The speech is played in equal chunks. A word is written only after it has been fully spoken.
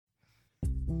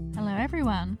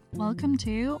everyone. Welcome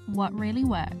to What Really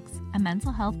Works, a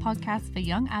mental health podcast for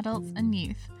young adults and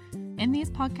youth. In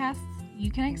these podcasts, you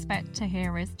can expect to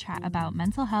hear us chat about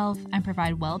mental health and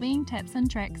provide well-being tips and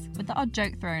tricks with the odd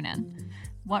joke thrown in.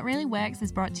 What Really Works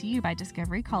is brought to you by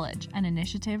Discovery College, an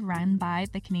initiative run by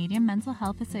the Canadian Mental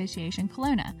Health Association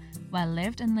Kelowna, where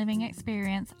lived and living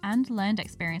experience and learned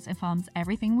experience informs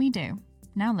everything we do.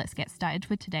 Now let's get started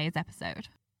with today's episode.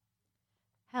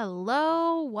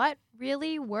 Hello, What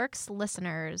Really Works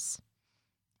listeners.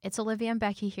 It's Olivia and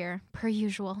Becky here, per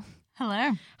usual.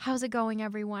 Hello. How's it going,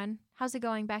 everyone? How's it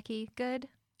going, Becky? Good?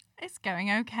 It's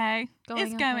going okay.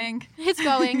 It's going. It's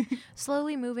going.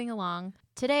 Slowly moving along.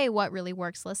 Today, What Really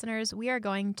Works listeners, we are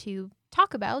going to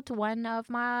talk about one of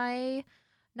my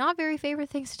not very favorite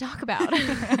things to talk about.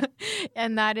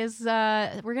 And that is,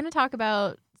 we're going to talk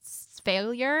about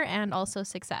failure and also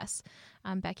success.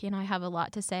 Becky and I have a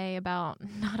lot to say about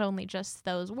not only just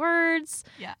those words,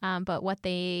 but what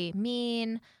they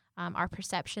mean, our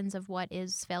perceptions of what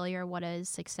is failure, what is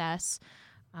success,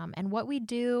 and what we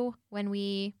do when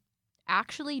we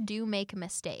actually do make a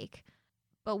mistake.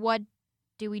 But what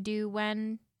do we do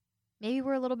when maybe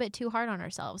we're a little bit too hard on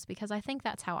ourselves? Because I think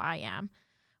that's how I am.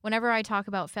 Whenever I talk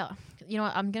about you know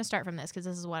what, I'm going to start from this because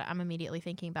this is what I'm immediately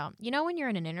thinking about. You know when you're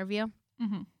in an interview?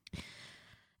 Mm-hmm.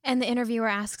 And the interviewer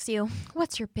asks you,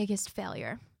 what's your biggest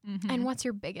failure? Mm-hmm. And what's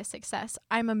your biggest success?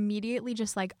 I'm immediately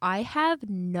just like, I have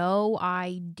no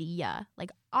idea.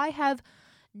 I have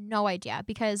no idea.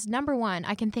 Because number one,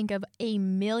 I can think of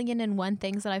 1,000,001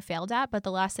 things that I failed at, but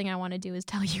the last thing I want to do is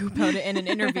tell you about it in an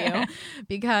interview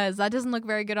because that doesn't look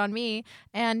very good on me.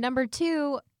 And number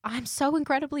two, I'm so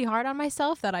incredibly hard on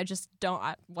myself that I just don't.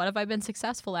 What have I been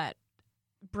successful at?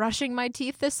 Brushing my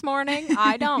teeth this morning?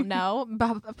 I don't know.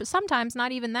 But sometimes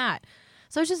not even that.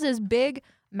 So it's just this big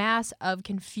mass of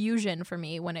confusion for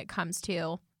me when it comes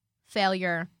to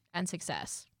failure and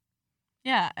success.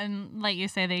 Yeah, and like you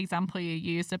say, the example you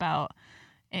used about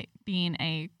it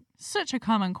being such a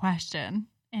common question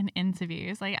in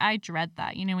interviews, I dread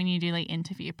that, when you do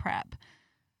interview prep.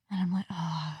 And I'm like,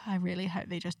 oh, I really hope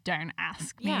they just don't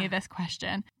ask me this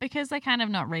question because they're kind of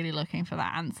not really looking for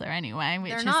that answer anyway.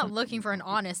 They're not looking for an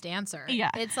honest answer.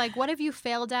 Yeah. It's like, what have you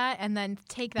failed at? And then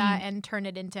take that and turn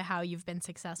it into how you've been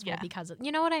successful because of,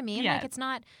 you know what I mean? Yeah. It's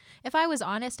not, if I was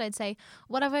honest, I'd say,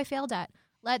 what have I failed at?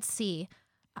 Let's see.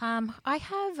 I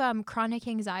have chronic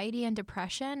anxiety and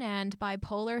depression and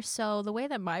bipolar, so the way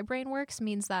that my brain works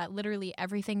means that literally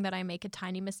everything that I make a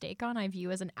tiny mistake on, I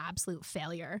view as an absolute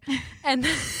failure. And they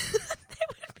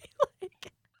would be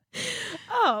like,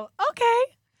 oh,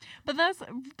 okay. But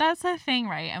that's the thing,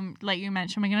 right? And like you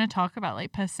mentioned, we're going to talk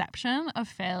about perception of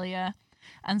failure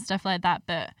and stuff like that,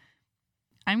 but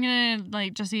I'm going to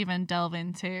just even delve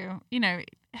into,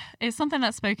 it's something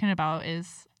that's spoken about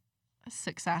is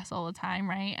success all the time,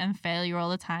 right? And failure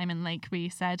all the time. And like we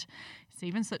said, it's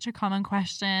even such a common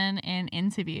question in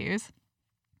interviews.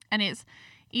 And it's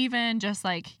even just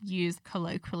used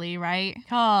colloquially, right?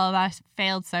 Oh, I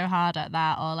failed so hard at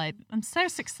that. Or I'm so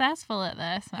successful at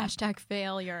this. Hashtag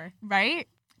failure. Right?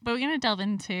 But we're going to delve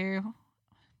into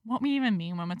what we even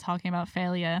mean when we're talking about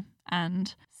failure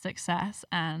and success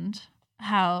and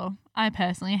how I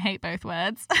personally hate both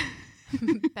words.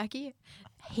 Becky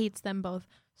hates them both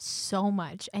so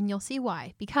much, and you'll see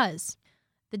why. Because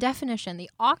the definition, the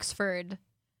Oxford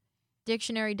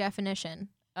Dictionary definition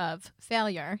of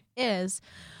failure is,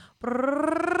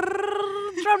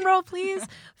 drum roll please,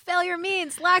 failure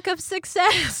means lack of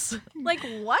success.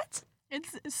 What?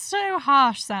 It's so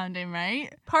harsh sounding,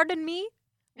 right? Pardon me?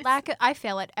 I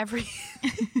fail at every...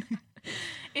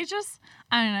 It just,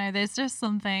 I don't know, there's just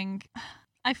something...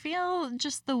 I feel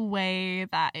just the way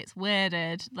that it's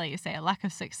worded, like you say, a lack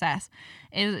of success,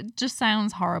 it just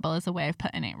sounds horrible as a way of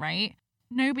putting it, right?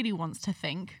 Nobody wants to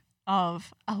think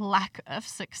of a lack of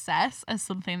success as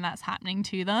something that's happening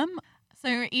to them.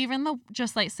 So even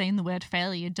just saying the word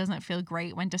failure doesn't feel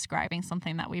great when describing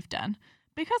something that we've done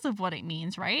because of what it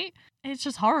means, right? It's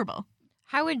just horrible.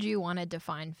 How would you want to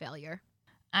define failure?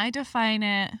 I define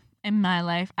it in my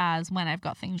life as when I've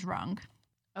got things wrong.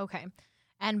 Okay.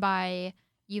 And by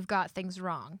you've got things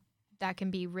wrong, that can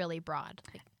be really broad.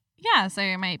 Yeah, so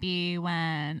it might be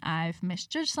when I've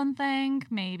misjudged something,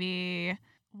 maybe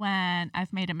when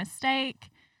I've made a mistake,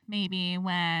 maybe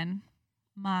when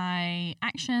my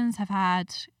actions have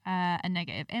had a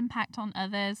negative impact on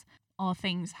others, or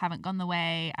things haven't gone the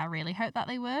way I really hoped that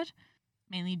they would,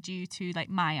 mainly due to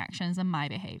my actions and my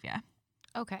behavior.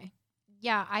 Okay.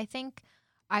 Yeah, I think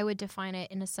I would define it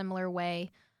in a similar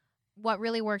way. What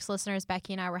Really Works listeners,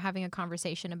 Becky and I were having a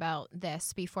conversation about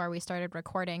this before we started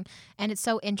recording. And it's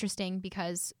so interesting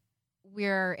because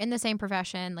we're in the same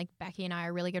profession. Like Becky and I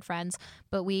are really good friends,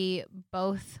 but we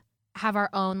both have our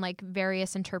own like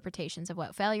various interpretations of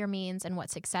what failure means and what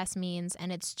success means.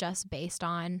 And it's just based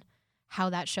on how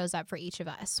that shows up for each of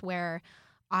us, where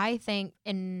I think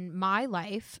in my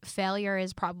life, failure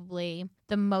is probably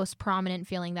the most prominent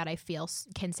feeling that I feel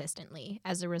consistently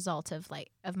as a result of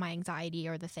my anxiety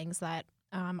or the things that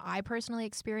I personally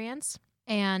experience.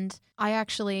 And I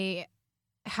actually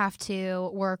have to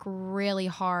work really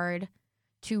hard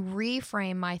to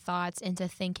reframe my thoughts into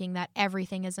thinking that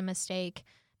everything is a mistake,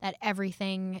 that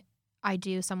everything I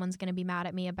do, someone's going to be mad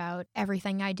at me about,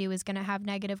 everything I do is going to have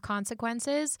negative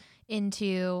consequences,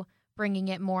 into bringing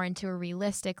it more into a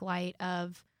realistic light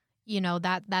of,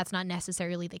 that's not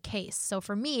necessarily the case. So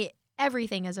for me,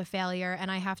 everything is a failure, and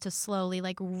I have to slowly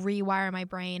like rewire my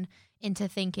brain into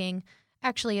thinking,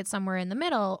 actually it's somewhere in the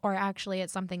middle, or actually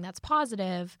it's something that's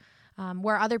positive,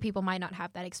 where other people might not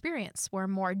have that experience, where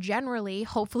more generally,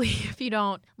 hopefully, if you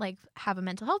don't like have a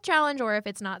mental health challenge, or if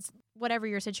it's not whatever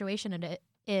your situation it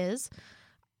is,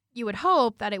 you would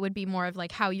hope that it would be more of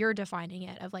like how you're defining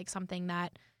it, of like something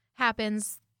that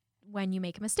happens when you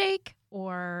make a mistake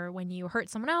or when you hurt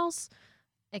someone else,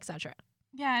 etc.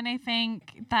 Yeah, and I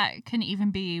think that can even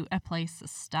be a place to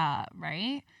start,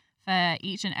 right? For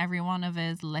each and every one of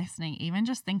us listening, even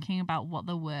just thinking about what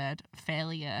the word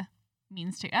failure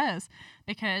means to us,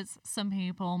 because some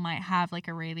people might have like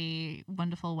a really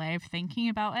wonderful way of thinking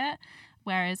about it,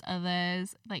 whereas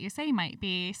others, like you say, might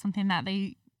be something that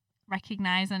they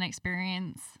recognize and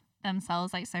experience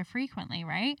themselves like so frequently,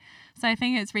 right? So I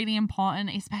think it's really important,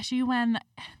 especially when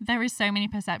there is so many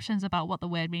perceptions about what the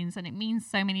word means, and it means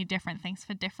so many different things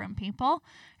for different people.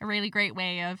 A really great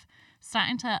way of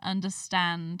starting to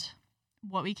understand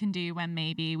what we can do when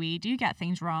maybe we do get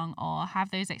things wrong or have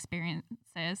those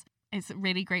experiences. It's a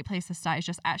really great place to start, is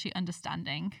just actually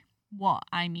understanding what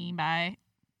I mean by,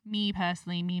 me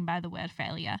personally mean by the word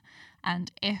failure, and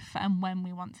if and when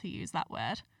we want to use that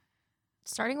word.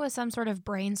 Starting with some sort of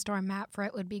brainstorm map for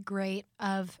it would be great,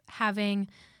 of having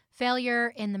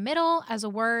failure in the middle as a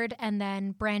word and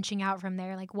then branching out from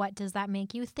there. Like, what does that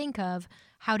make you think of?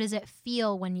 How does it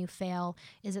feel when you fail?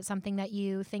 Is it something that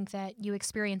you think that you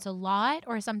experience a lot,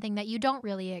 or something that you don't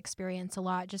really experience a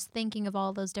lot? Just thinking of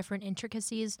all those different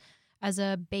intricacies as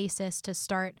a basis to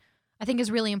start, I think,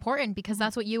 is really important, because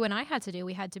that's what you and I had to do.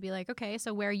 We had to be like, okay,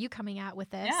 so where are you coming at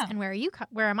with this? Yeah. And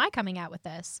where am I coming at with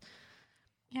this?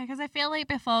 Yeah, because I feel like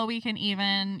before we can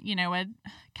even, we're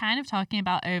kind of talking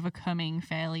about overcoming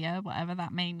failure, whatever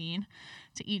that may mean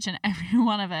to each and every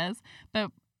one of us.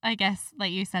 But I guess,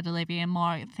 like you said, Olivia,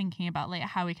 more thinking about like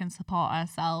how we can support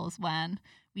ourselves when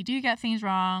we do get things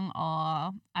wrong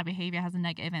or our behavior has a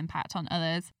negative impact on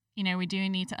others. We do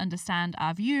need to understand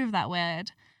our view of that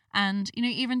word. And,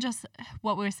 even just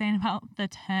what we were saying about the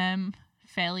term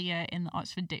failure in the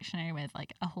Oxford Dictionary, with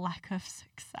like a lack of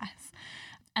success,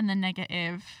 and the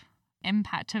negative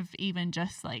impact of even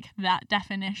just like that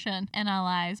definition in our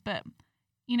lives. But,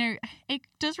 it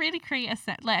does really create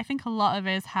I think a lot of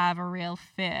us have a real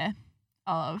fear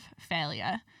of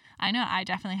failure. I know I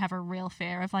definitely have a real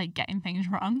fear of like getting things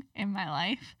wrong in my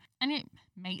life. And it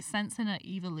makes sense in an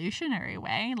evolutionary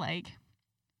way. Like,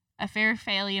 a fear of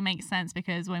failure makes sense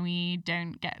because when we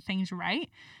don't get things right,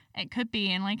 it could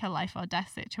be in like a life or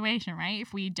death situation, right?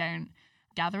 If we don't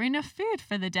gather enough food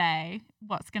for the day,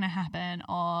 what's going to happen?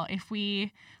 Or if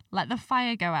we let the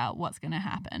fire go out, what's going to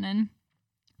happen? And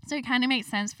so it kind of makes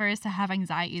sense for us to have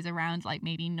anxieties around like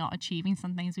maybe not achieving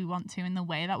some things we want to in the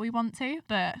way that we want to.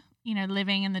 But,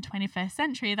 living in the 21st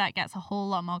century, that gets a whole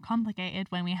lot more complicated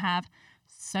when we have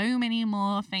so many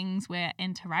more things we're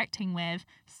interacting with,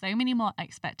 so many more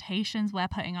expectations we're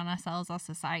putting on ourselves, our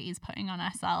society's putting on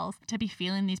ourselves, to be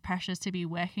feeling these pressures, to be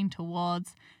working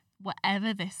towards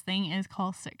whatever this thing is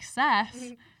called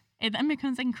success. It then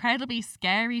becomes incredibly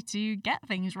scary to get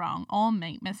things wrong or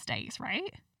make mistakes,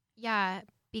 right? Yeah,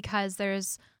 because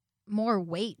there's more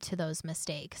weight to those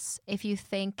mistakes. If you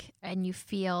think and you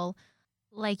feel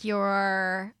like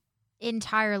your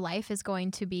entire life is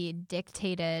going to be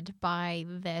dictated by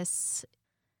this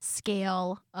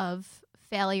scale of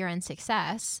failure and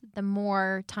success, the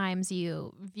more times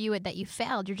you view it that you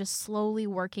failed, you're just slowly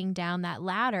working down that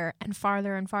ladder and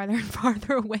farther and farther and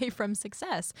farther away from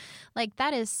success. Like,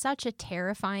 that is such a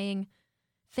terrifying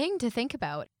thing to think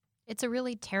about. It's a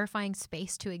really terrifying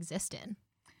space to exist in.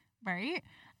 Right.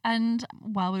 And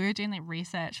while we were doing like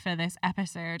research for this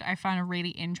episode, I found a really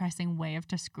interesting way of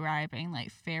describing like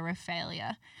fear of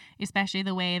failure, especially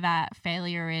the way that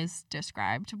failure is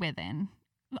described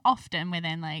often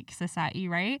within like society,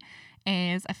 right?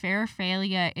 Is a fear of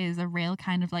failure is a real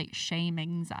kind of like shame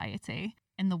anxiety.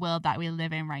 in the world that we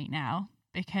live in right now,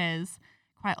 because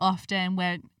quite often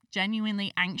we're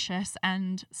genuinely anxious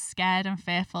and scared and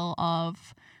fearful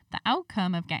of the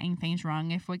outcome of getting things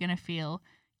wrong, if we're going to feel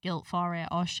guilt for it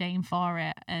or shame for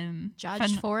it,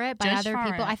 judged for it by judged other for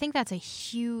people. it. I think that's a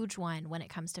huge one when it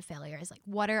comes to failure, is like,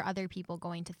 what are other people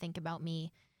going to think about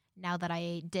me now that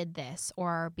I did this,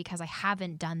 or because I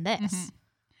haven't done this? Mhm.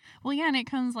 Well, yeah, and it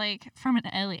comes like from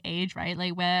an early age, right?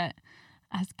 Like we're,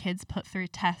 as kids, put through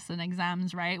tests and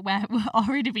exams, right? Where we're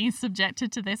already being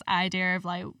subjected to this idea of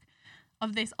like,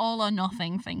 of this all or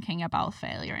nothing thinking about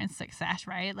failure and success,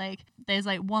 right? Like there's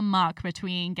like one mark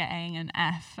between getting an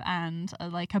F and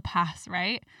like a pass,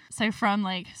 right? So from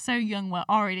like so young, we're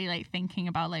already like thinking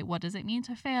about like, what does it mean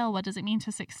to fail? What does it mean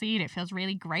to succeed? It feels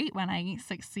really great when I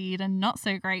succeed and not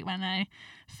so great when I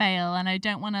fail. And I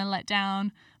don't want to let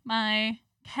down my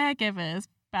caregivers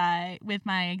with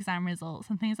my exam results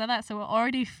and things like that. So we're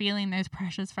already feeling those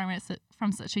pressures from it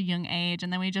from such a young age.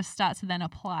 And then we just start to then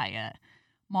apply it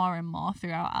more and more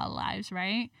throughout our lives,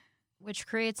 right? Which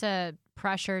creates a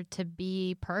pressure to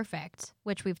be perfect,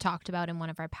 which we've talked about in one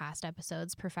of our past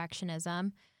episodes,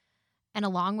 perfectionism. And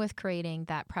along with creating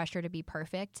that pressure to be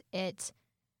perfect, it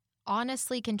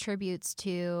honestly contributes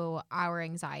to our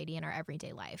anxiety in our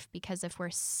everyday life. Because if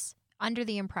we're under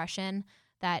the impression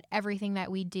that everything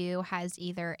that we do has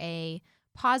either a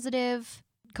positive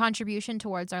contribution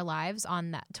towards our lives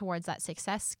towards that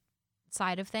success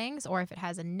side of things, or if it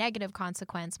has a negative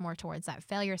consequence more towards that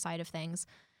failure side of things,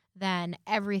 then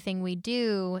everything we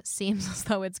do seems as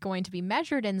though it's going to be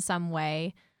measured in some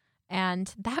way.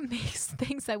 And that makes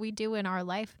things that we do in our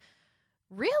life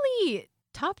really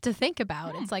tough to think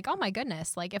about. It's like, oh my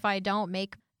goodness, like if I don't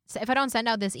send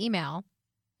out this email,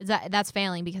 that's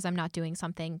failing because I'm not doing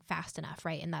something fast enough,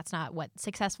 right? And that's not what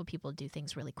successful people do,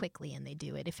 things really quickly and they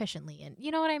do it efficiently. And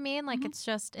you know what I mean? Like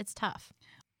it's tough.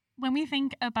 When we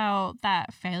think about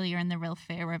that failure and the real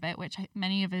fear of it, which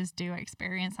many of us do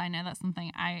experience, I know that's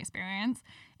something I experience,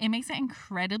 it makes it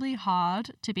incredibly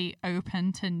hard to be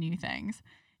open to new things.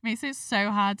 It makes it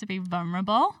so hard to be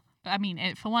vulnerable. I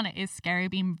mean, for one, it is scary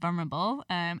being vulnerable.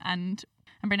 And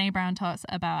Brené Brown talks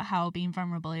about how being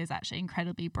vulnerable is actually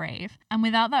incredibly brave. And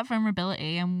without that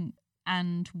vulnerability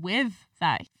and with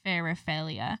that fear of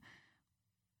failure,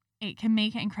 it can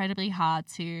make it incredibly hard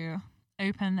to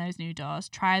open those new doors,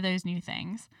 try those new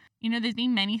things. You know, there's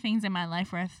been many things in my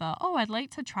life where I thought, oh, I'd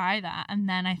like to try that. And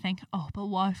then I think, oh, but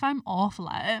what if I'm awful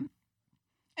at it?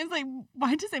 It's like,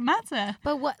 why does it matter?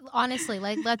 But honestly,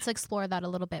 like, let's explore that a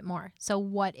little bit more. So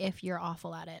what if you're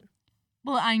awful at it?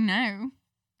 Well, I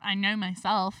know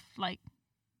myself, like,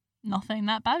 nothing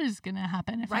that bad is going to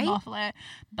happen if I'm awful at it.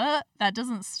 But that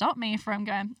doesn't stop me from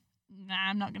going, nah,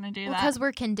 I'm not going to do that. Because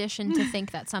we're conditioned to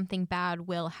think that something bad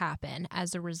will happen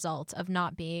as a result of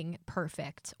not being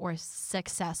perfect or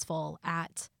successful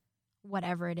at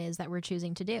whatever it is that we're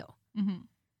choosing to do,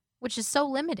 which is so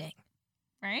limiting.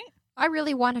 Right? I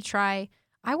really want to try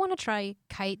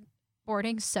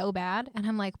kiteboarding so bad. And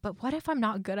I'm like, but what if I'm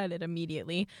not good at it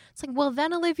immediately? It's like, well,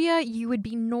 then, Olivia, you would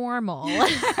be normal.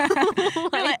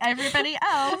 like everybody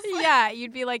else. Yeah,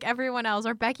 you'd be like everyone else.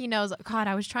 Or Becky knows, God,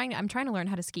 I'm trying to learn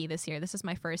how to ski this year. This is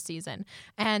my first season.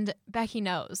 And Becky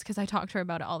knows because I talk to her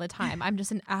about it all the time. I'm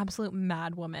just an absolute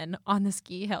mad woman on the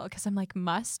ski hill because I'm like,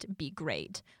 must be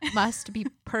great. Must be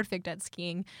perfect at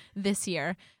skiing this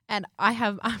year. And I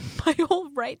have my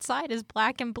whole right side is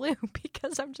black and blue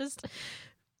because I'm just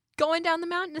going down the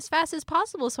mountain as fast as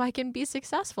possible so I can be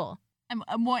successful. And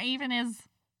what even is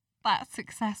that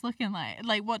success looking like?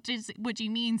 Like, what do you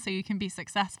mean so you can be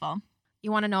successful? You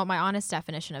want to know what my honest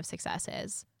definition of success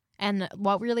is? And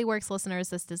what really works, listeners,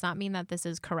 this does not mean that this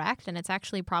is correct, and it's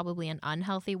actually probably an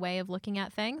unhealthy way of looking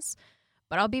at things.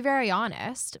 But I'll be very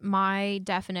honest. My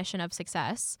definition of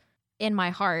success in my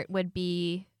heart would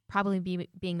be probably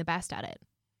being the best at it.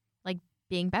 Like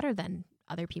being better than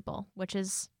other people, which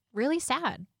is really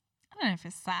sad. I don't know if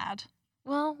it's sad.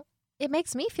 Well, it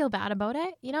makes me feel bad about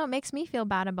it. You know, it makes me feel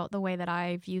bad about the way that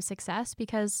I view success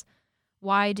because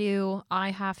why do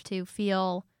I have to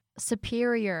feel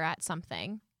superior at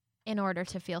something in order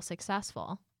to feel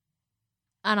successful?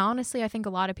 And honestly, I think a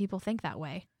lot of people think that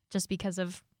way just because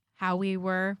of how we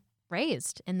were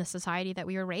raised in the society that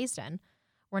we were raised in.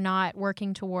 We're not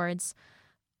working towards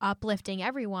uplifting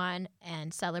everyone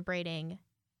and celebrating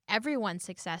everyone's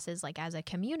successes like as a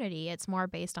community. It's more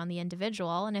based on the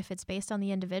individual. And if it's based on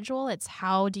the individual, it's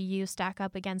how do you stack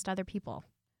up against other people?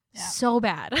 Yeah. So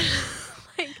bad.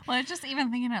 Well, just even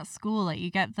thinking about school, like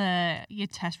you get your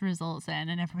test results in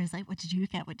and everybody's like, what did you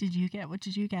get? What did you get? What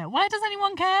did you get? Why does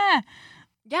anyone care?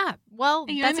 Yeah. Well,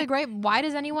 that's a great, why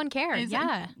does anyone care?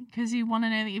 Yeah. Because you want to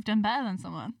know that you've done better than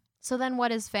someone. So then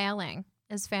what is failing?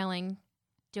 Is failing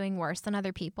doing worse than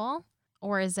other people?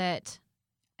 Or is it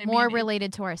more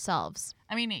related to ourselves?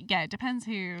 I mean, it depends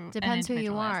who. Depends who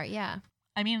you are, yeah.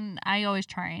 I mean, I always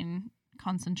try and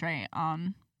concentrate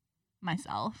on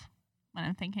myself when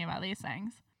I'm thinking about these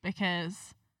things,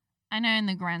 because I know in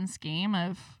the grand scheme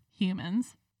of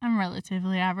humans, I'm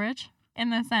relatively average in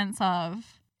the sense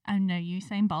of I'm no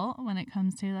Usain Bolt when it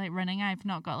comes to like running. I've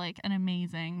not got like an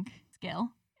amazing skill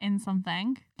in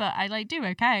something, but I like do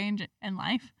okay in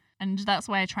life. And that's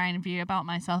why I try and view about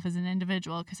myself as an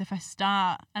individual, because if I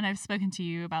start, and I've spoken to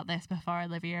you about this before,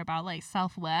 Olivia, about like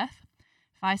self-worth,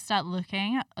 if I start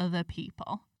looking at other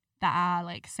people that are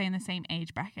like say in the same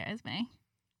age bracket as me,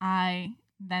 I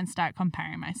then start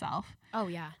comparing myself. Oh,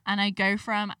 yeah. And I go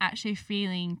from actually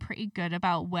feeling pretty good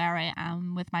about where I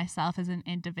am with myself as an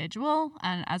individual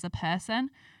and as a person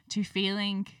to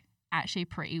feeling actually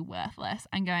pretty worthless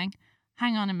and going,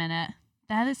 hang on a minute,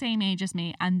 they're the same age as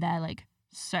me and they're like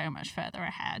so much further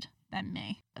ahead than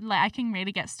me. Like I can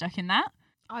really get stuck in that.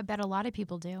 Oh, I bet a lot of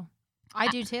people do. I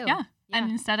do too. Yeah. And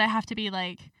instead I have to be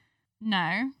like,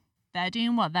 no, they're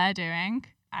doing what they're doing.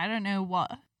 I don't know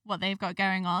what they've got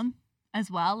going on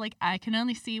as well. Like I can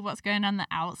only see what's going on the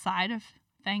outside of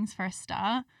things for a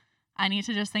start. I need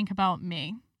to just think about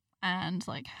me and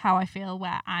like how I feel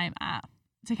where I'm at.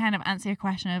 To kind of answer your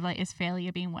question of like, is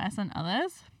failure being worse than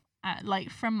others? Like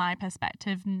from my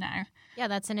perspective, no. Yeah,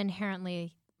 that's an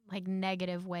inherently like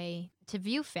negative way to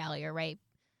view failure, right?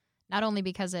 Not only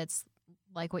because it's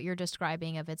like what you're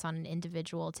describing of it's on an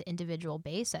individual to individual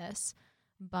basis,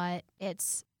 but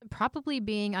it's probably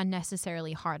being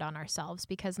unnecessarily hard on ourselves,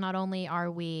 because not only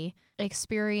are we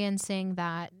experiencing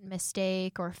that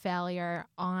mistake or failure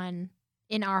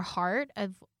in our heart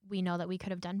of we know that we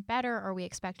could have done better or we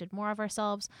expected more of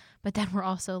ourselves, but then we're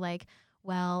also like,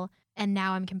 well, and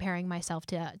now I'm comparing myself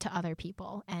to other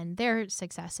people and their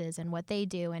successes and what they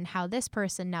do and how this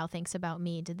person now thinks about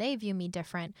me. Do they view me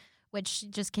different?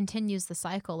 Which just continues the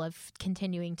cycle of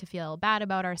continuing to feel bad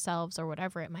about ourselves or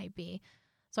whatever it might be.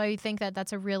 So I think that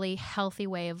that's a really healthy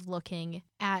way of looking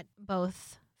at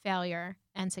both failure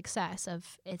and success,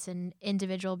 of it's an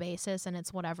individual basis and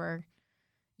it's whatever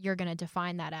you're going to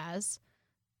define that as.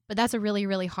 But that's a really,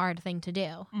 really hard thing to do.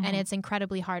 Mm-hmm. And it's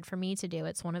incredibly hard for me to do.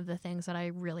 It's one of the things that I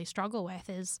really struggle with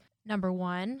is, number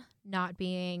one, not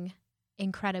being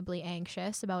incredibly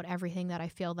anxious about everything that I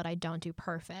feel that I don't do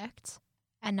perfect.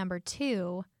 And number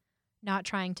two, not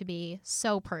trying to be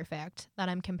so perfect that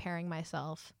I'm comparing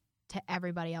myself to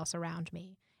everybody else around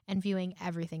me and viewing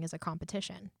everything as a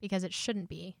competition, because it shouldn't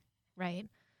be, right?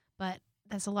 But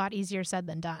that's a lot easier said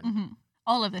than done. Mm-hmm.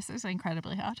 All of this is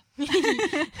incredibly hard.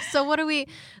 So what do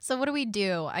we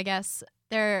do? I guess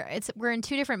we're in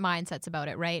two different mindsets about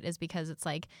it, right? Is because it's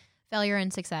like failure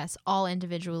and success, all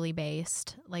individually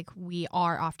based. Like we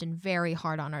are often very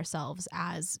hard on ourselves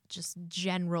as just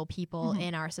general people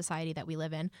in our society that we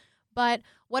live in. But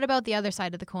what about the other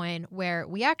side of the coin where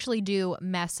we actually do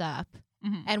mess up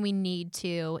and we need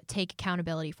to take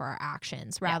accountability for our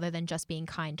actions rather than just being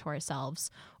kind to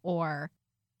ourselves or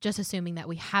just assuming that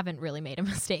we haven't really made a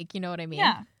mistake. You know what I mean?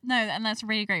 Yeah. No, and that's a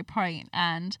really great point.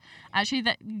 And actually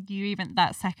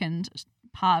that second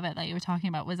part of it that you were talking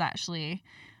about was actually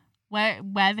where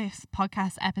this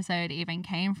podcast episode even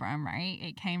came from, right?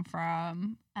 It came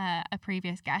from a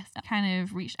previous guest that kind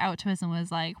of reached out to us and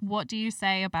was like, what do you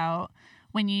say about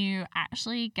when you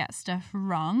actually get stuff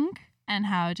wrong? And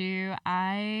how do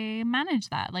I manage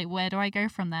that? Like, where do I go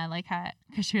from there? Like,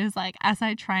 because she was like, as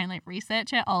I try and like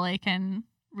research it, all I can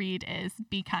read is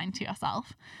be kind to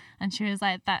yourself. And she was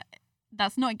like,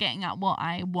 that's not getting at what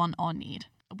I want or need.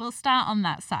 We'll start on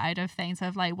that side of things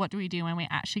of like, what do we do when we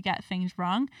actually get things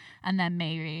wrong? And then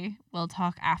maybe we'll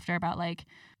talk after about like,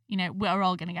 you know, we're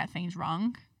all going to get things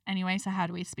wrong anyway. So how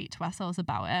do we speak to ourselves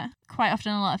about it? Quite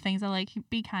often a lot of things are like,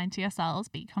 be kind to yourselves,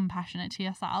 be compassionate to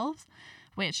yourselves,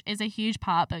 which is a huge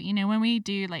part. But, you know, when we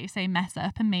do, like you say, mess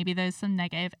up and maybe there's some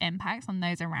negative impacts on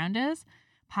those around us,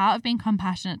 part of being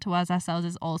compassionate towards ourselves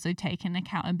is also taking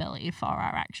accountability for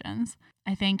our actions.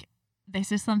 I think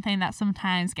this is something that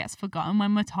sometimes gets forgotten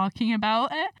when we're talking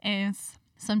about it, is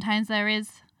sometimes there is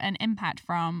an impact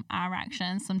from our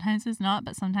actions. Sometimes there's not,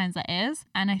 but sometimes there is.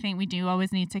 And I think we do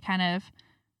always need to kind of,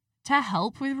 to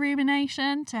help with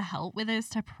rumination, to help with us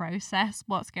to process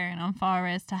what's going on for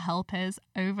us, to help us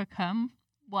overcome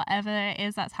whatever it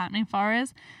is that's happening for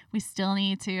us, we still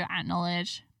need to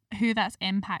acknowledge who that's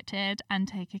impacted and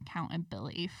take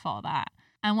accountability for that.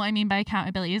 And what I mean by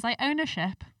accountability is like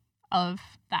ownership of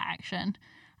that action.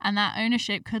 And that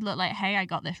ownership could look like, hey, I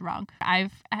got this wrong.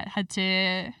 I've had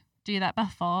to do that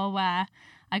before where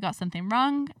I got something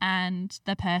wrong and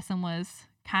the person was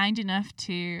kind enough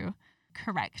to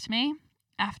correct me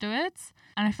afterwards.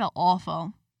 And I felt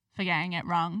awful for getting it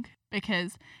wrong,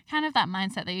 because kind of that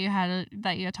mindset that you had,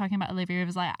 that you're talking about, Olivia,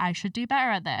 was like, I should do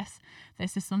better at this.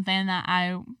 This is something that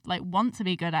I like want to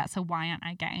be good at, so why aren't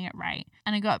I getting it right?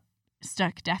 And I got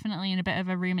stuck definitely in a bit of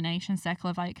a rumination cycle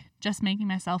of like just making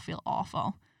myself feel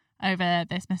awful over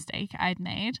this mistake I'd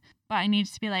made. But I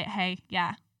needed to be like, hey,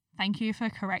 yeah, thank you for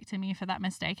correcting me for that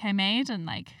mistake I made, and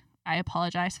like I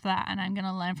apologize for that, and I'm going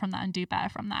to learn from that and do better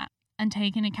from that. And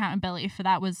taking accountability for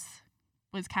that was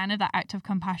kind of that act of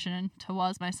compassion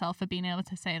towards myself, for being able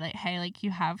to say like, hey, like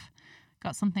you have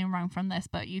got something wrong from this,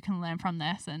 but you can learn from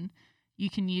this and you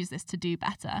can use this to do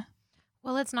better.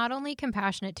 Well, it's not only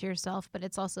compassionate to yourself, but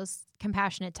it's also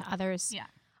compassionate to others. Yeah.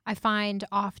 I find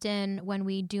often when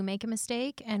we do make a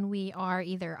mistake and we are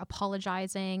either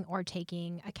apologizing or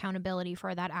taking accountability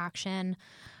for that action,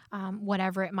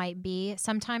 whatever it might be,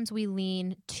 sometimes we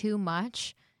lean too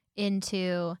much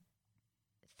into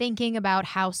thinking about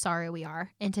how sorry we are,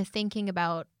 into thinking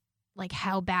about like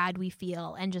how bad we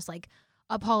feel, and just like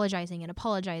apologizing and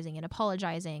apologizing and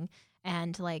apologizing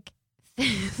and like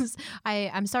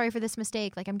I'm sorry for this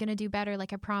mistake, like I'm gonna do better,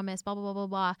 like I promise, blah blah blah blah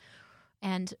blah,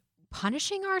 and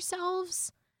punishing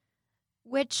ourselves,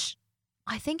 which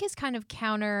I think is kind of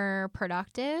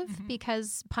counterproductive,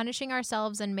 because punishing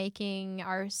ourselves and making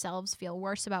ourselves feel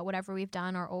worse about whatever we've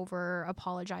done, or over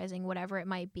apologizing, whatever it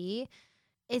might be,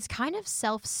 is kind of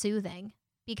self-soothing,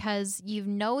 because you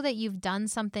know that you've done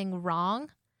something wrong,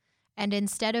 and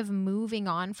instead of moving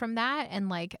on from that and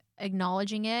like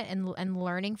acknowledging it and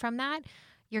learning from that,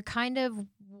 you're kind of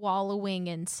wallowing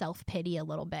in self-pity a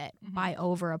little bit by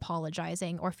over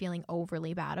apologizing or feeling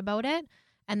overly bad about it.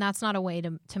 And that's not a way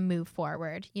to move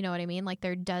forward. You know what I mean? Like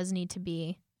there does need to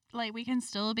be, like, we can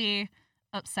still be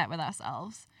upset with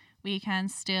ourselves. We can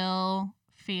still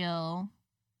feel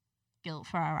guilt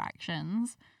for our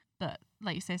actions, but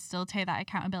like you say, still take that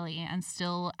accountability and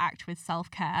still act with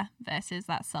self-care versus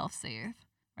that self-soothe,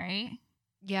 right?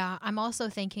 Yeah, I'm also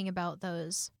thinking about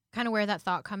those, kind of where that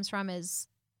thought comes from is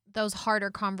those harder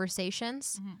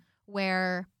conversations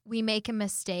where we make a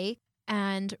mistake,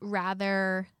 and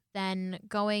rather than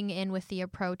going in with the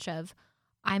approach of,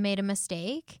 I made a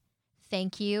mistake,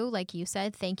 thank you, like you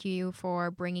said, thank you for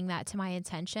bringing that to my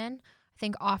attention. I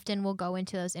think often we'll go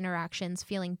into those interactions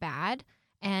feeling bad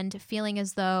and feeling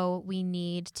as though we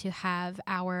need to have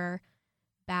our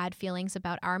bad feelings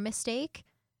about our mistake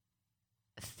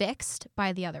fixed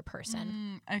by the other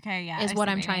person. Okay, yeah. Is what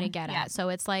I'm trying to get at. So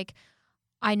it's like,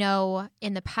 I know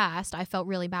in the past I felt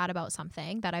really bad about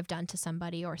something that I've done to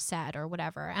somebody or said or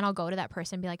whatever, and I'll go to that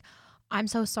person and be like, I'm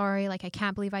so sorry, like I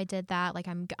can't believe I did that, like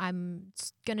I'm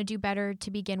going to do better to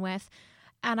begin with.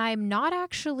 And I'm not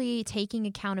actually taking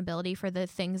accountability for the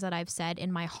things that I've said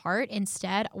in my heart.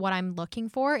 Instead, what I'm looking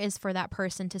for is for that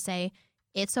person to say,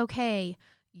 it's okay,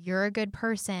 you're a good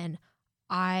person,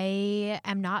 I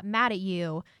am not mad at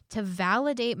you, to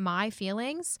validate my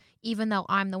feelings, even though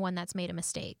I'm the one that's made a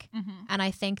mistake. And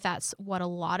I think that's what a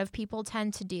lot of people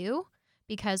tend to do,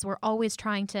 because we're always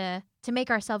trying to make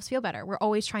ourselves feel better. We're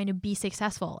always trying to be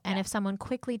successful. And if someone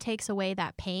quickly takes away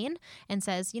that pain and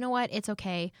says, you know what, it's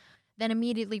okay, then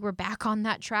immediately we're back on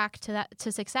that track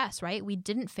to success, right? We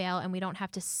didn't fail, and we don't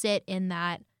have to sit in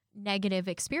that negative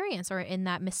experience or in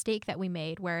that mistake that we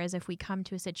made. Whereas if we come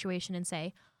to a situation and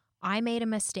say, I made a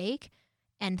mistake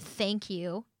and thank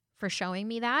you for showing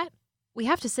me that, we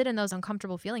have to sit in those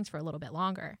uncomfortable feelings for a little bit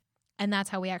longer. And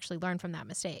that's how we actually learn from that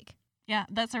mistake. Yeah,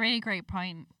 that's a really great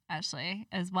point, actually,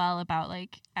 as well, about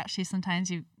like, actually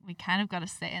sometimes we kind of got to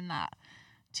sit in that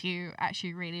to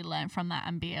actually really learn from that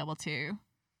and be able to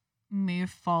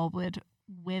move forward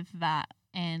with that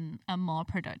in a more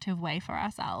productive way for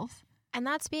ourselves. And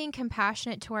that's being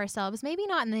compassionate to ourselves, maybe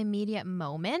not in the immediate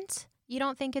moment. You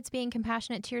don't think it's being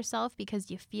compassionate to yourself because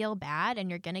you feel bad and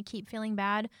you're going to keep feeling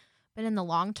bad. But in the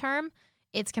long term,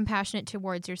 it's compassionate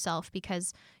towards yourself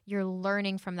because you're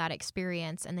learning from that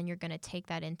experience, and then you're going to take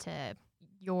that into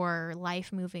your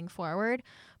life moving forward.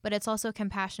 But it's also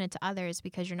compassionate to others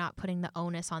because you're not putting the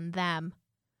onus on them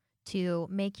to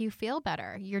make you feel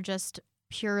better. You're just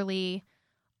purely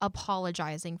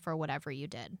apologizing for whatever you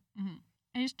did.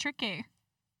 It's tricky.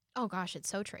 Oh gosh, it's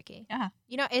so tricky. Yeah.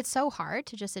 You know, it's so hard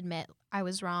to just admit I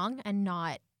was wrong and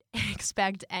not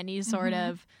expect any sort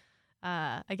of,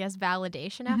 I guess,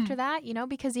 validation after that, you know,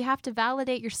 because you have to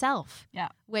validate yourself. Yeah.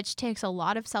 Which takes a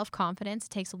lot of self-confidence.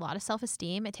 It takes a lot of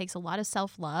self-esteem. It takes a lot of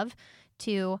self-love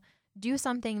to do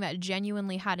something that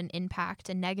genuinely had an impact,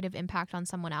 a negative impact on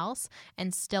someone else,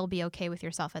 and still be okay with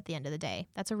yourself at the end of the day.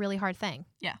 That's a really hard thing.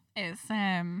 Yeah. It's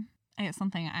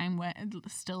something I'm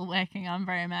still working on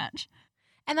very much.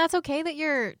 And that's okay that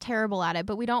you're terrible at it,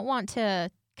 but we don't want to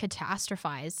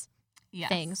catastrophize Yes.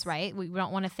 things, right? We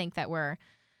don't want to think that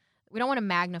we don't want to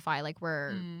magnify like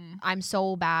Mm. I'm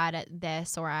so bad at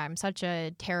this, or I'm such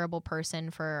a terrible person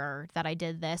for that I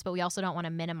did this, but we also don't want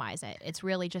to minimize it. It's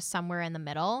really just somewhere in the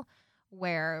middle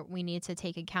where we need to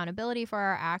take accountability for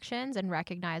our actions and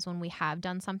recognize when we have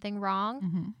done something wrong.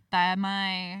 Mm-hmm. They're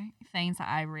my things that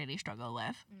I really struggle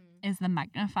with is the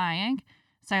magnifying.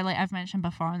 So like I've mentioned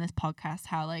before on this podcast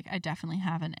how like I definitely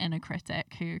have an inner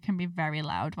critic who can be very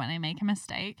loud when I make a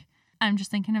mistake. I'm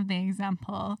just thinking of the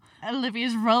example.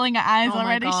 Olivia's rolling her eyes Oh my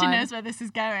already. She God. knows where this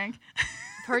is going.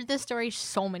 I've heard this story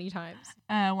so many times.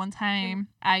 One time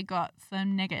I got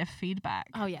some negative feedback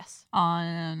Oh, yes.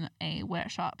 on a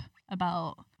workshop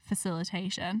about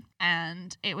facilitation,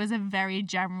 and it was a very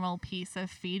general piece of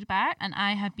feedback, and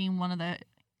I had been one of the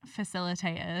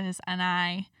facilitators, and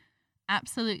I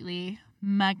absolutely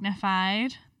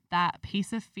magnified that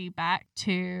piece of feedback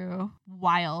to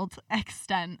wild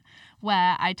extent,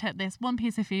 where I took this one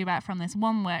piece of feedback from this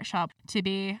one workshop to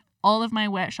be all of my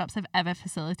workshops I've ever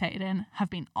facilitated in have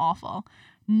been awful.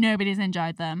 Nobody's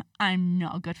enjoyed them. I'm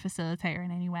not a good facilitator in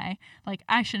any way. Like,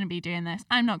 I shouldn't be doing this.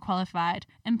 I'm not qualified.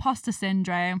 Imposter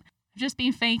syndrome. I've just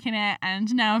been faking it,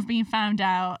 and now I've been found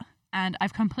out, and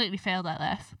I've completely failed at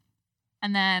this.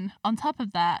 And then on top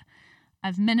of that,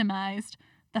 I've minimized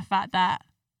the fact that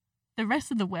the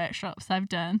rest of the workshops I've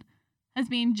done has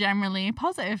been generally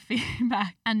positive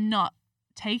feedback, and not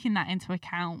taking that into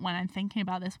account when I'm thinking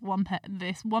about this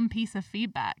one piece of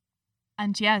feedback.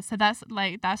 And yeah, so that's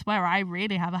where I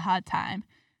really have a hard time.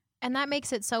 And that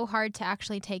makes it so hard to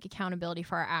actually take accountability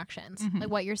for our actions. Mhm. Like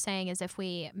what you're saying is if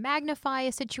we magnify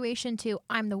a situation to,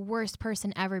 I'm the worst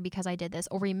person ever because I did this,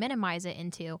 or we minimize it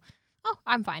into, oh,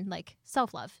 I'm fine, like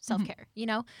self-love, self-care,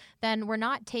 then we're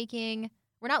not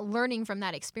learning from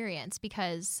that experience,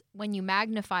 because when you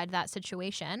magnified that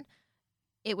situation,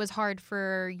 it was hard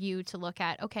for you to look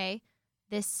at, okay,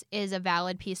 this is a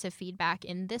valid piece of feedback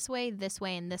in this way,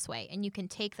 and this way. And you can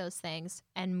take those things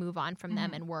and move on from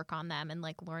them and work on them and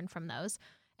like learn from those.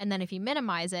 And then if you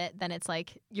minimize it, then it's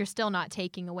like you're still not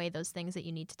taking away those things that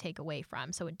you need to take away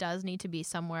from. So it does need to be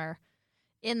somewhere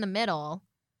in the middle,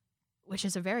 which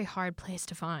is a very hard place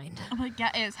to find. Oh my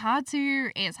God, it's hard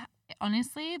to,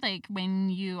 honestly, like when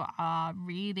you are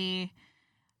really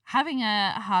having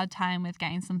a hard time with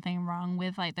getting something wrong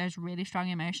with like those really strong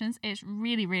emotions, it's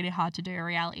really, really hard to do a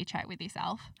reality check with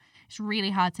yourself. It's really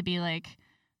hard to be like,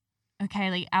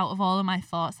 okay, like out of all of my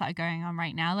thoughts that are going on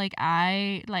right now,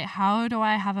 how do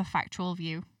I have a factual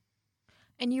view?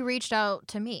 And you reached out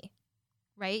to me,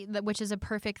 right? Which is a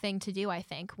perfect thing to do, I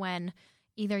think, when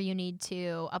either you need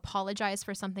to apologize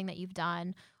for something that you've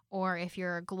done, or if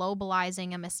you're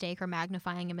globalizing a mistake or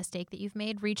magnifying a mistake that you've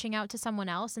made, reaching out to someone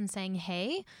else and saying,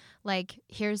 hey, like,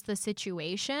 here's the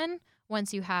situation.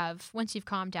 Once you've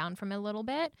calmed down from it a little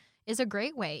bit, is a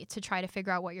great way to try to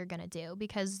figure out what you're going to do.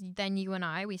 Because then you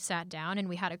and we sat down and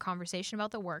we had a conversation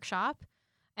about the workshop,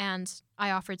 and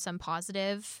I offered some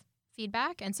positive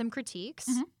feedback and some critiques.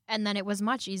 Mhm. And then it was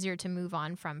much easier to move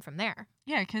on from there.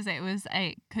 Yeah, because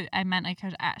I meant I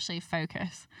could actually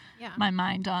focus Yeah. my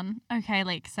mind on, okay,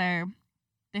 like, so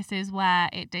this is where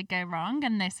it did go wrong,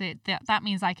 and that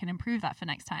means I can improve that for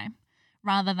next time,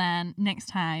 rather than next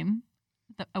time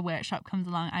a workshop comes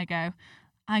along, I go,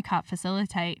 I can't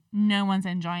facilitate, no one's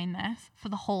enjoying this for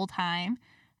the whole time.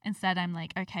 Instead, I'm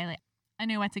like, okay, like, I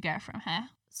know where to go from here.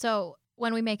 So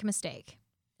when we make a mistake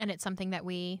and it's something that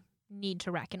we need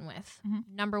to reckon with, Mhm.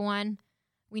 number one,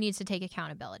 we need to take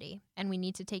accountability. And we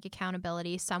need to take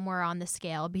accountability somewhere on the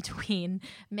scale between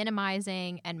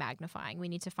minimizing and magnifying. We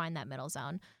need to find that middle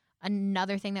zone.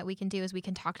 Another thing that we can do is we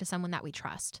can talk to someone that we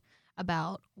trust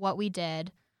about what we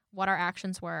did, what our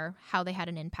actions were, how they had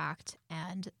an impact,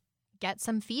 and get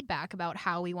some feedback about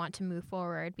how we want to move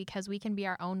forward, because we can be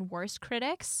our own worst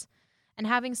critics. And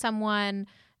having someone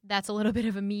that's a little bit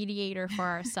of a mediator for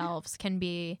ourselves can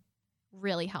be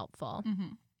really helpful.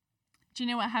 Mm-hmm. Do you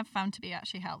know what I have found to be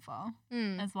actually helpful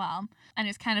Mm. as well? And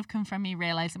it's kind of come from me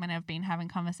realizing when I've been having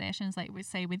conversations, like we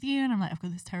say with you, and I'm like, I've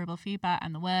got this terrible feedback,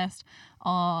 I'm the worst.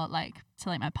 Or like to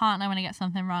like my partner when I get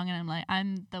something wrong, and I'm like,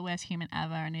 I'm the worst human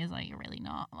ever. And he's like, you're really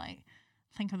not. Like,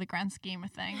 think of the grand scheme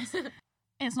of things.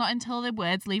 It's not until the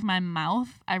words leave my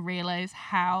mouth I realize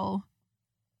how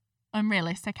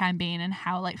unrealistic I'm being and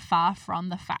how like far from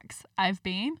the facts I've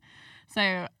been.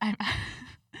 So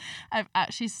I've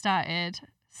actually started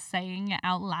saying it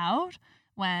out loud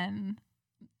when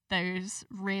those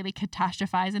really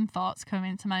catastrophizing thoughts come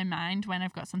into my mind when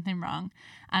I've got something wrong,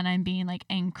 and I'm being like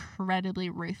incredibly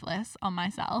ruthless on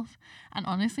myself. And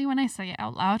honestly, when I say it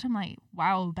out loud, I'm like,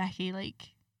 wow, Becky, like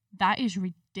that is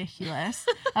ridiculous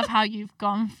of how you've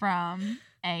gone from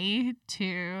A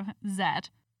to Z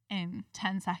in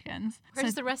 10 seconds.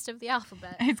 Where's the rest of the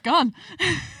alphabet? It's gone.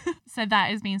 So that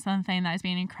has been something that has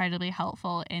been incredibly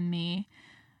helpful in me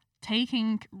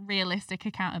taking realistic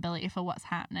accountability for what's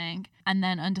happening and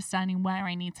then understanding where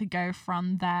I need to go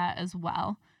from there as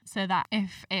well. So that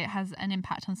if it has an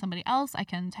impact on somebody else, I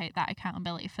can take that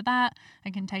accountability for that.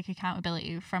 I can take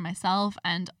accountability for myself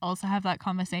and also have that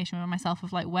conversation with myself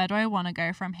of like, where do I want to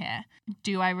go from here?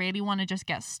 Do I really want to just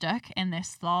get stuck in this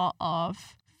thought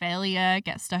of failure,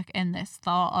 get stuck in this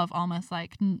thought of almost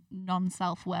like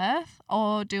non-self-worth?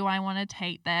 Or do I want to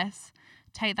take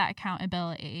that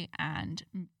accountability and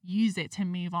use it to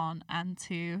move on and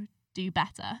to do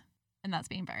better? And that's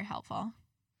been very helpful.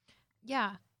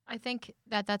 Yeah. I think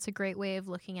that that's a great way of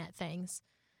looking at things.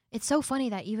 It's so funny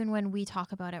that even when we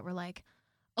talk about it, we're like,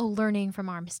 oh, learning from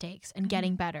our mistakes and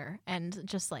getting better and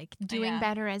just like doing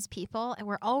better as people. And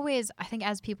we're always, I think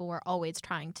as people, we're always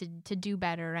trying to do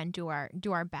better and do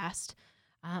our best.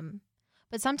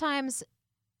 But sometimes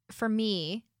for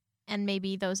me, and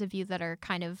maybe those of you that are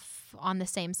kind of on the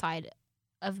same side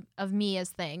of me as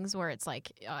things where it's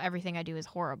like everything I do is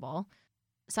horrible.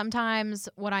 Sometimes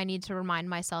what I need to remind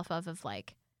myself of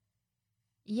like,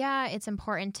 yeah, it's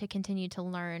important to continue to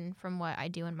learn from what I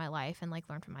do in my life and like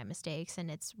learn from my mistakes. And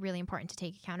it's really important to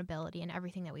take accountability in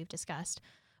everything that we've discussed.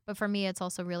 But for me, it's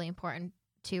also really important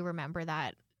to remember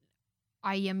that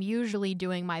I am usually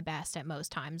doing my best at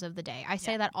most times of the day. I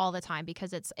say that all the time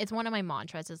because it's one of my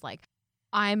mantras is like,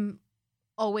 I'm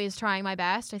always trying my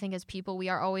best. I think as people, we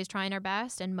are always trying our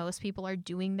best, and most people are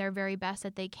doing their very best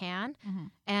that they can. Mm-hmm.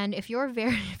 And if your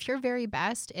very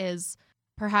best is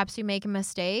perhaps you make a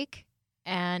mistake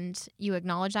and you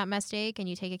acknowledge that mistake and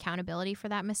you take accountability for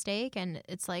that mistake, and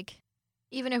it's like,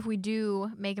 even if we do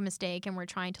make a mistake and we're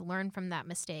trying to learn from that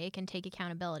mistake and take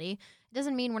accountability, it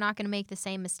doesn't mean we're not going to make the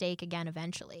same mistake again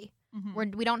eventually.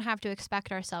 Mm-hmm. We don't have to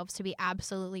expect ourselves to be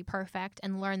absolutely perfect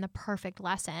and learn the perfect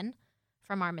lesson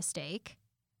from our mistake.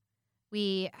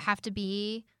 We have to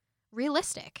be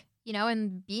realistic,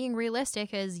 and being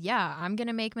realistic is, yeah, I'm going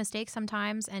to make mistakes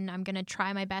sometimes and I'm going to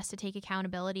try my best to take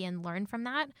accountability and learn from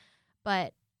that.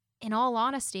 But in all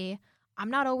honesty,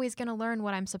 I'm not always going to learn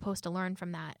what I'm supposed to learn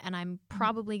from that. And I'm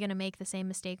probably going to make the same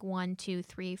mistake 1, 2,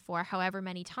 3, 4, however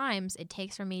many times it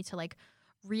takes for me to like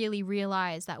really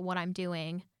realize that what I'm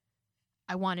doing,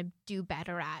 I want to do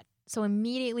better at. So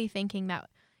immediately thinking that,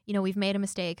 we've made a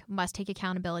mistake, must take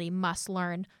accountability, must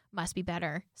learn, must be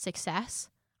better. Success,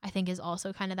 I think, is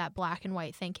also kind of that black and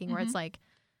white thinking where it's like,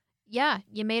 yeah,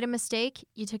 you made a mistake,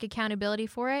 you took accountability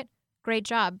for it. Great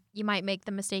job. You might make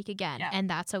the mistake again, and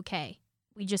that's okay.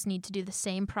 We just need to do the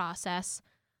same process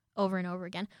over and over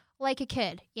again. Like a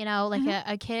kid, like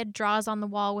a kid draws on the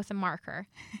wall with a marker.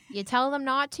 You tell them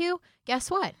not to,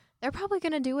 guess what? They're probably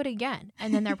going to do it again.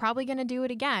 And then they're probably going to do it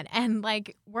again. And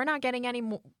like, we're not getting any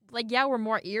more, like, yeah, we're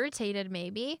more irritated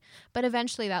maybe, but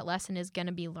eventually that lesson is going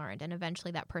to be learned. And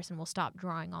eventually that person will stop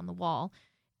drawing on the wall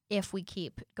if we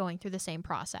keep going through the same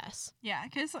process. Yeah,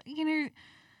 because,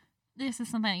 this is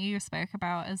something that you spoke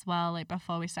about as well, like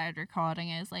before we started recording,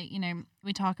 is like,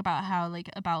 we talk about how like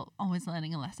about always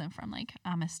learning a lesson from like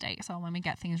our mistakes or when we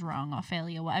get things wrong or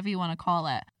failure, whatever you want to call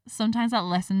it. Sometimes that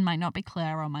lesson might not be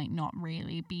clear or might not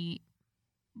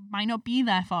be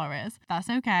there for us. That's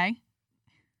okay.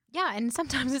 Yeah, and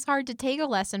sometimes it's hard to take a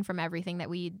lesson from everything that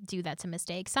we do that's a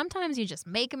mistake. Sometimes you just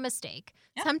make a mistake.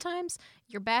 Yep. Sometimes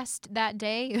your best that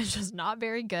day is just not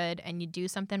very good and you do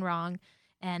something wrong,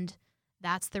 and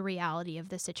that's the reality of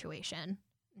the situation.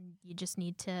 You just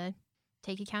need to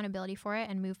take accountability for it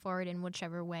and move forward in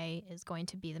whichever way is going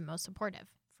to be the most supportive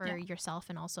for yourself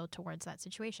and also towards that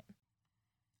situation.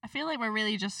 I feel like we're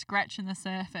really just scratching the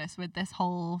surface with this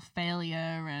whole failure,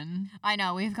 and I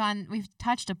know we've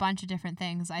touched a bunch of different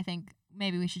things. I think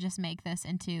maybe we should just make this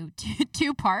into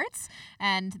two parts,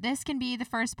 and this can be the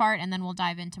first part, and then we'll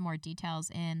dive into more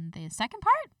details in the second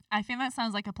part. I think that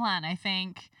sounds like a plan. I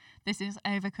think this is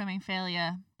Overcoming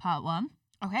Failure Part 1.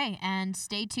 Okay, and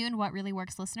stay tuned, What Really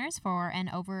Works listeners, for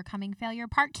an Overcoming Failure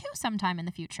Part 2 sometime in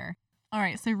the future. All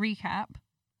right, so recap.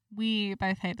 We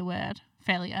both hate the word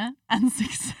failure and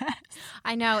success.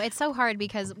 I know, it's so hard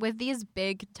because with these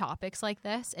big topics like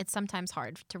this, it's sometimes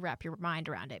hard to wrap your mind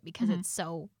around it because it's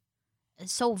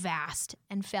so vast,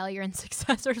 and failure and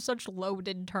success are such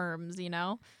loaded terms,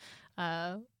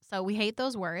 So we hate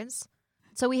those words.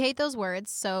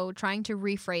 So trying to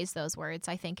rephrase those words,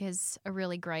 I think, is a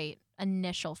really great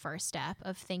initial first step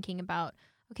of thinking about,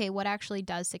 okay, what actually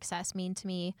does success mean to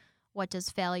me? What does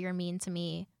failure mean to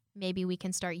me? Maybe we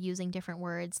can start using different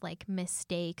words like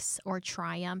mistakes or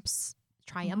triumphs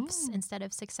triumphs Ooh. instead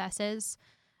of successes.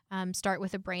 Start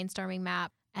with a brainstorming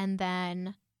map and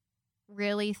then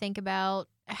really think about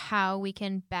how we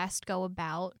can best go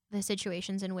about the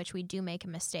situations in which we do make a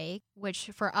mistake, which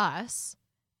for us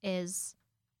is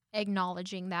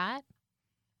acknowledging that,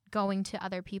 going to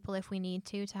other people if we need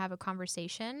to have a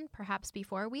conversation, perhaps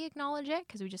before we acknowledge it,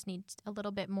 because we just need a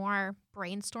little bit more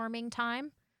brainstorming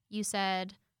time. You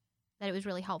said that it was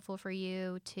really helpful for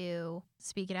you to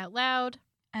speak it out loud.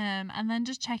 And then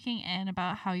just checking in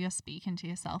about how you're speaking to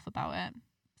yourself about it.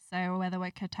 So whether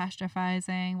we're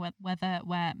catastrophizing, whether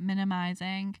we're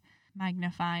minimizing,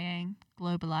 magnifying,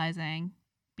 globalizing,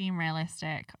 being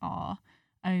realistic, or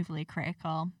overly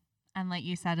critical. And like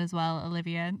you said as well,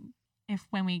 Olivia, if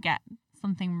when we get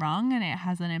something wrong and it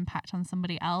has an impact on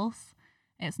somebody else,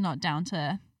 it's not down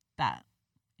to that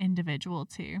individual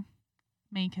to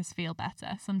make us feel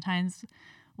better. Sometimes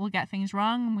we'll get things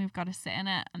wrong and we've got to sit in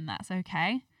it, and that's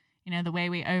okay. You know, the way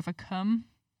we overcome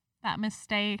that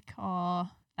mistake or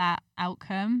that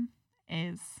outcome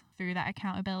is through that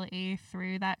accountability,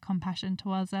 through that compassion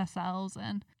towards ourselves,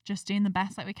 and just doing the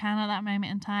best that we can at that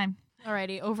moment in time.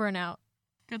 Alrighty, over and out.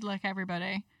 Good luck,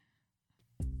 everybody.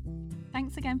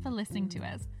 Thanks again for listening to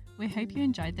us. We hope you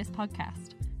enjoyed this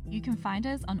podcast. You can find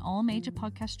us on all major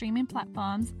podcast streaming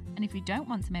platforms, and if you don't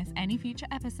want to miss any future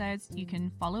episodes, you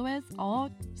can follow us or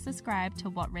subscribe to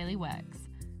What Really Works.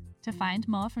 To find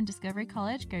more from Discovery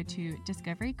College, go to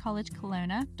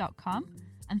discoverycollegekelowna.com,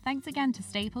 and thanks again to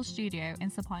Staple Studio in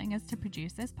supporting us to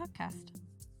produce this podcast.